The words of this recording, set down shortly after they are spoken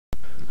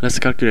Let's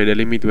calculate the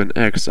limit when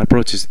x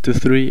approaches to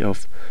 3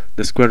 of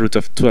the square root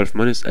of 12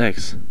 minus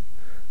x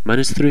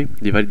minus 3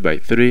 divided by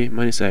 3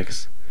 minus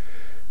x.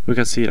 We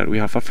can see that we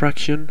have a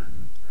fraction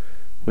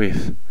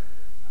with,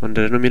 on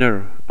the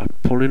denominator, a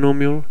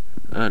polynomial,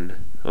 and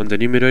on the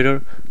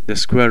numerator, the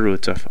square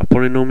root of a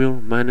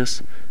polynomial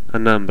minus a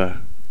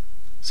number.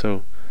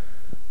 So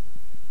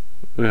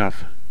we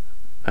have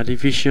a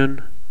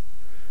division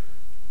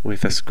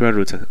with a square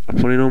root of a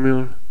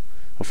polynomial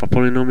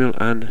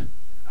and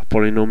a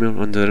polynomial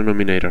on the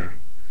denominator.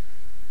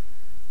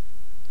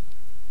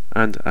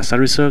 And as a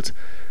result,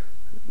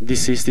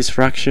 this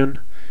fraction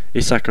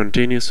is a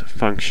continuous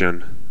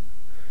function.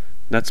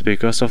 That's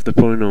because of the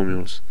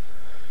polynomials.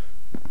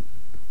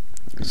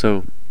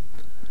 So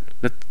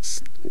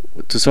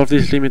to solve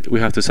this limit, we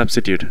have to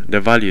substitute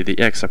the value the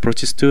x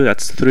approaches to,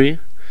 that's 3,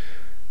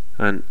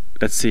 and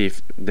let's see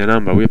if the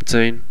number we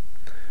obtain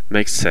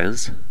makes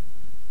sense.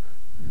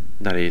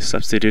 That is,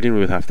 substituting, we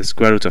will have the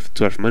square root of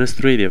 12 minus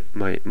 3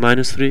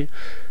 minus 3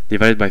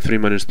 divided by 3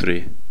 minus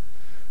 3.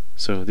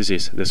 So this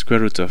is the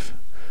square root of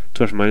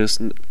 12 minus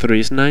 3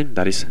 is 9,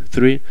 that is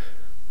 3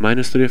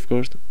 minus 3, of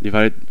course,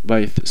 divided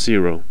by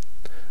 0.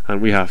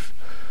 And we have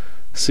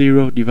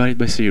 0 divided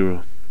by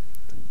 0.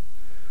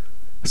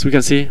 As we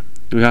can see,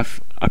 we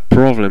have a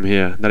problem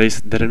here, that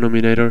is, the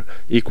denominator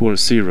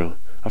equals 0.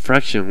 A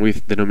fraction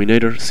with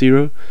denominator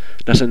 0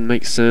 doesn't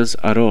make sense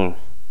at all.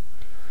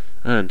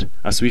 And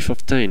as we've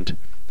obtained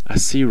a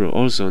 0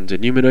 also on the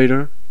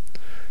numerator,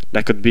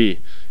 that could be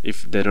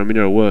if the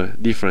denominator were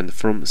different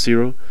from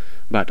 0,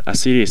 but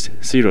as it is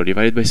 0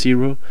 divided by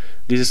 0,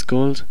 this is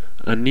called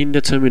an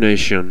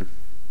indetermination.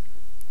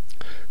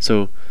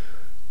 So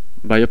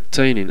by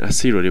obtaining a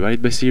 0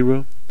 divided by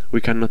 0,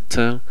 we cannot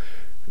tell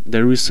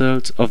the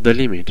result of the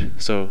limit.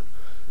 So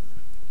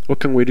what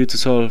can we do to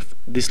solve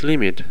this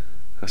limit?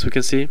 As we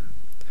can see,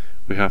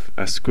 we have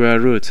a square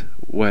root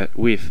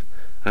with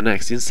an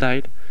x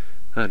inside,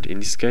 and in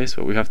this case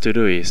what we have to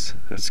do is,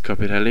 let's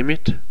copy the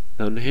limit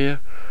down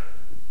here,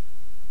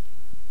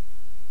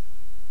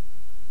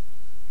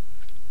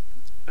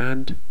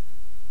 and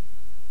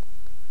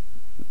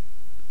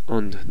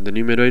on the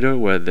numerator,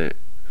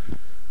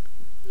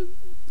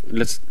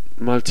 let's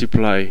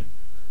multiply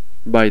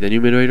by the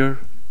numerator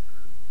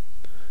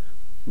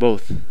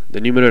both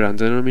the numerator and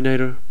the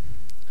denominator,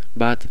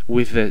 but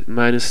with the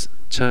minus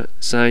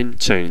sign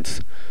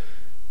changed.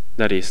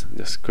 That is,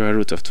 the square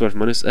root of 12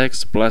 minus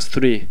x plus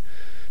 3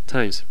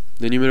 times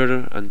the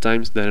numerator and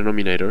times the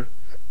denominator.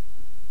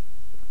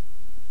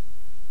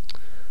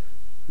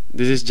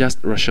 This is just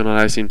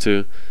rationalizing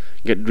to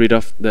get rid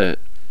of the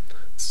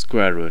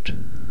square root.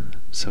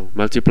 So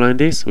multiplying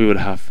this, we will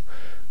have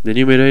the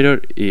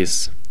numerator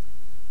is,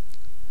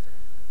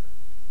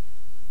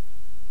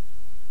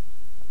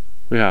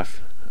 we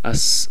have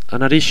as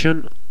an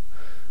addition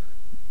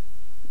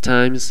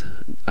times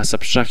a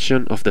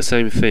subtraction of the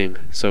same thing.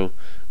 So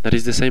that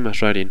is the same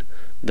as writing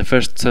the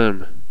first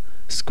term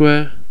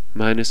square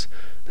minus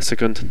the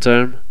second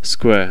term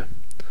square.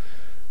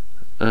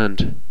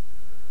 And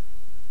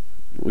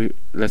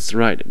let's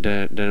write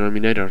the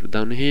denominator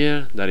down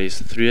here, that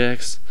is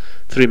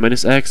 3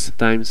 minus x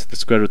times the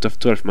square root of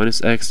 12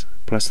 minus x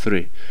plus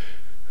 3.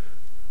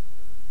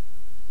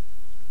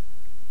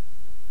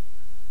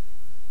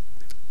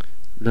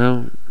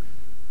 Now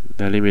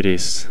the limit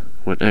is,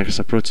 when x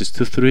approaches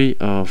to 3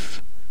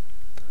 of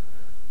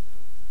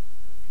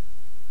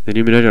the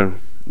numerator,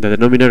 the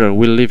denominator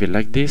will leave it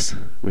like this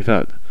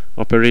without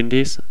operating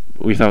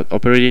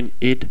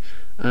it,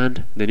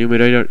 and the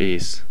numerator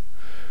is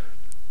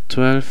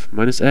 12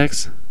 minus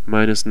x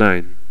minus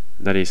 9,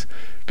 that is,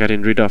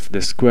 getting rid of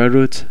the square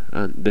root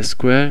and the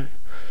square,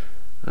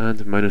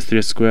 and minus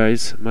 3 square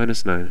is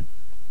minus 9.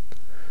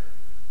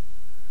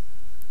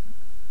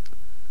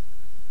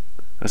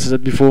 As I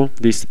said before,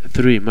 this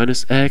 3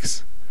 minus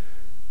x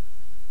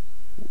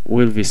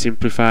will be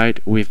simplified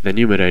with the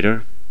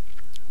numerator.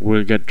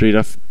 We'll get rid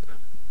of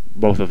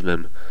both of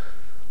them.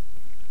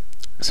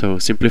 So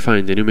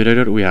simplifying the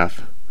numerator, we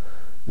have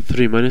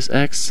 3 minus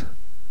x,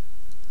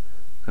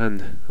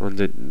 and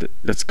on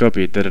let's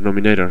copy the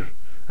denominator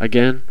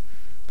again.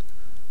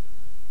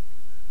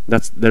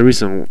 That's the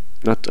reason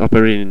not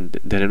operating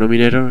the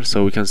denominator,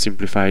 so we can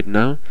simplify it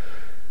now.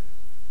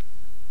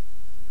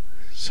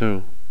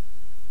 So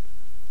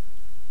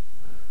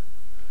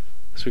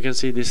as we can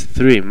see, this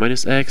 3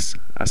 minus x,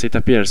 as it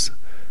appears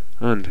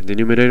on the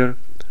numerator,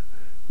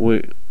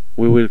 we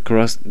will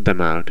cross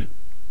them out.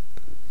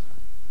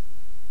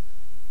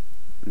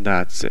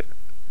 That's it.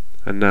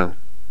 And now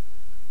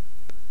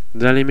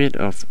the limit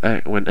of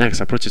when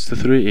x approaches to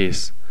 3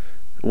 is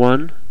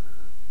 1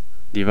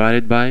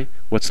 divided by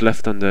what's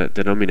left on the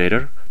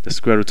denominator, the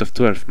square root of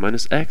 12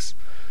 minus x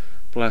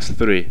plus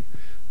 3.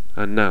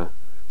 And now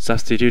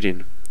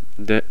substituting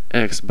the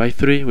x by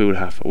 3, we will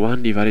have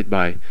 1 divided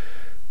by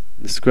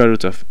the square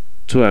root of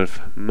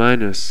 12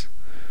 minus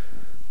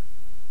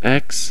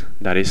x,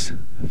 that is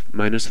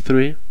minus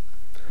 3,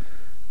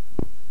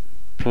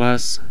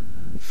 plus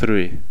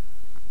 3.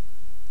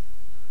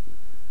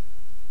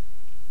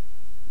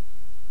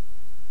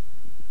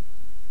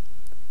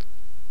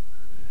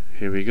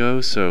 here we go.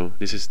 So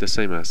this is the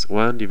same as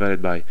 1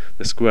 divided by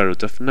the square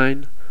root of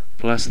 9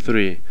 plus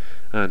 3,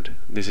 and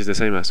this is the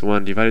same as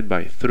 1 divided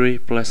by 3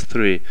 plus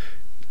 3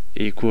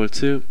 equal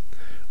to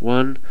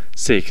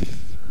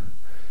 1/6.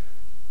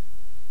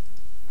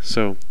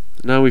 So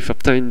now we've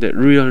obtained the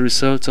real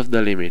result of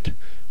the limit,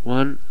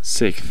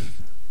 1/6.